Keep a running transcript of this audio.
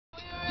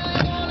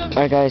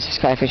Alright guys,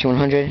 Skyfish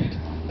 100.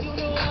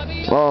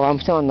 Well, I'm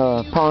still on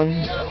the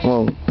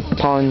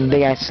pond,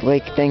 big ass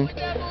lake thing.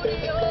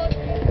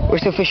 We're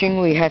still fishing.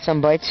 We had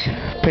some bites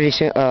pretty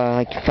soon,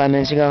 like 5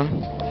 minutes ago.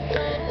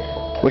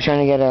 We're trying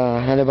to get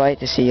another bite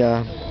to see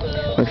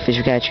what fish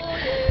we catch.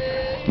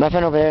 My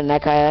friend over there in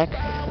that kayak,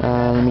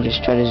 let me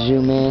just try to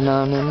zoom in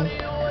on him.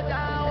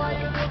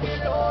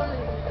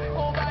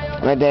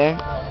 Right there.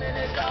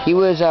 He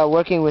was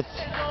working with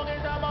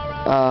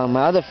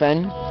my other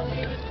friend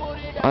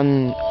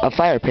on a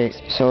fire pit.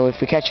 So if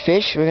we catch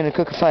fish, we're gonna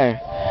cook a fire.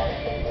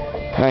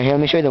 Alright, here, let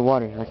me show you the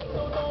water. Like,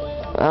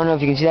 I don't know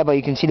if you can see that, but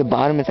you can see the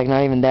bottom. It's like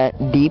not even that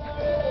deep.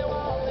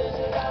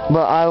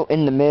 But out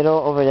in the middle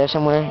over there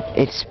somewhere,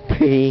 it's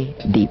pretty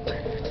deep.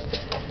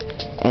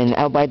 And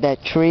out by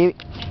that tree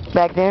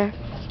back there,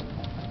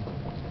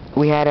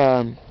 we had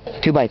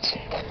 2 bites.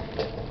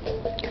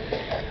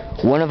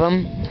 One of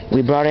them,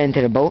 we brought it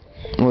into the boat,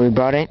 where we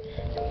brought it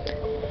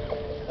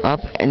up,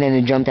 and then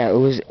it jumped out. It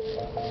was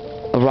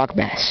a rock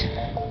bass.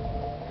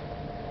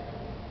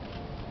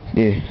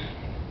 Dude,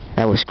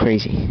 that was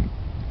crazy.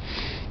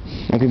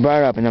 Like, we brought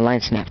it up and the line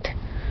snapped.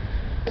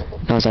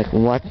 And I was like,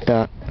 what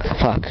the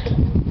fuck?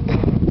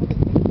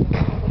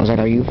 I was like,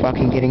 are you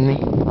fucking kidding me?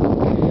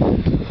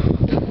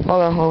 Oh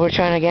well, we're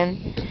trying again.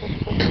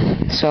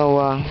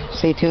 So,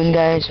 stay tuned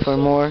guys for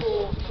more of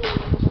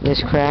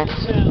this crap.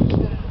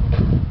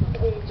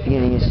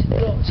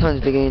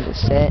 Sun's beginning to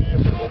set.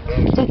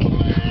 It's like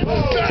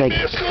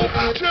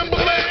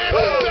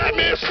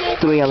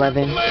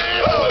 3:11.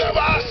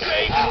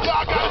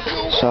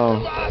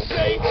 So,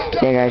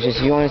 yeah guys, just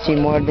if you want to see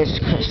more of this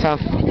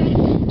stuff,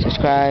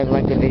 subscribe,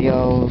 like the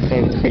video,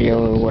 favorite the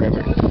video,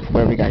 whatever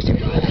you guys do.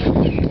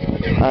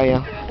 Alright,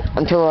 yeah.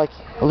 Until like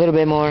a little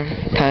bit more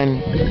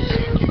time.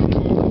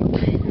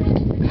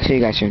 See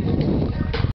you guys soon.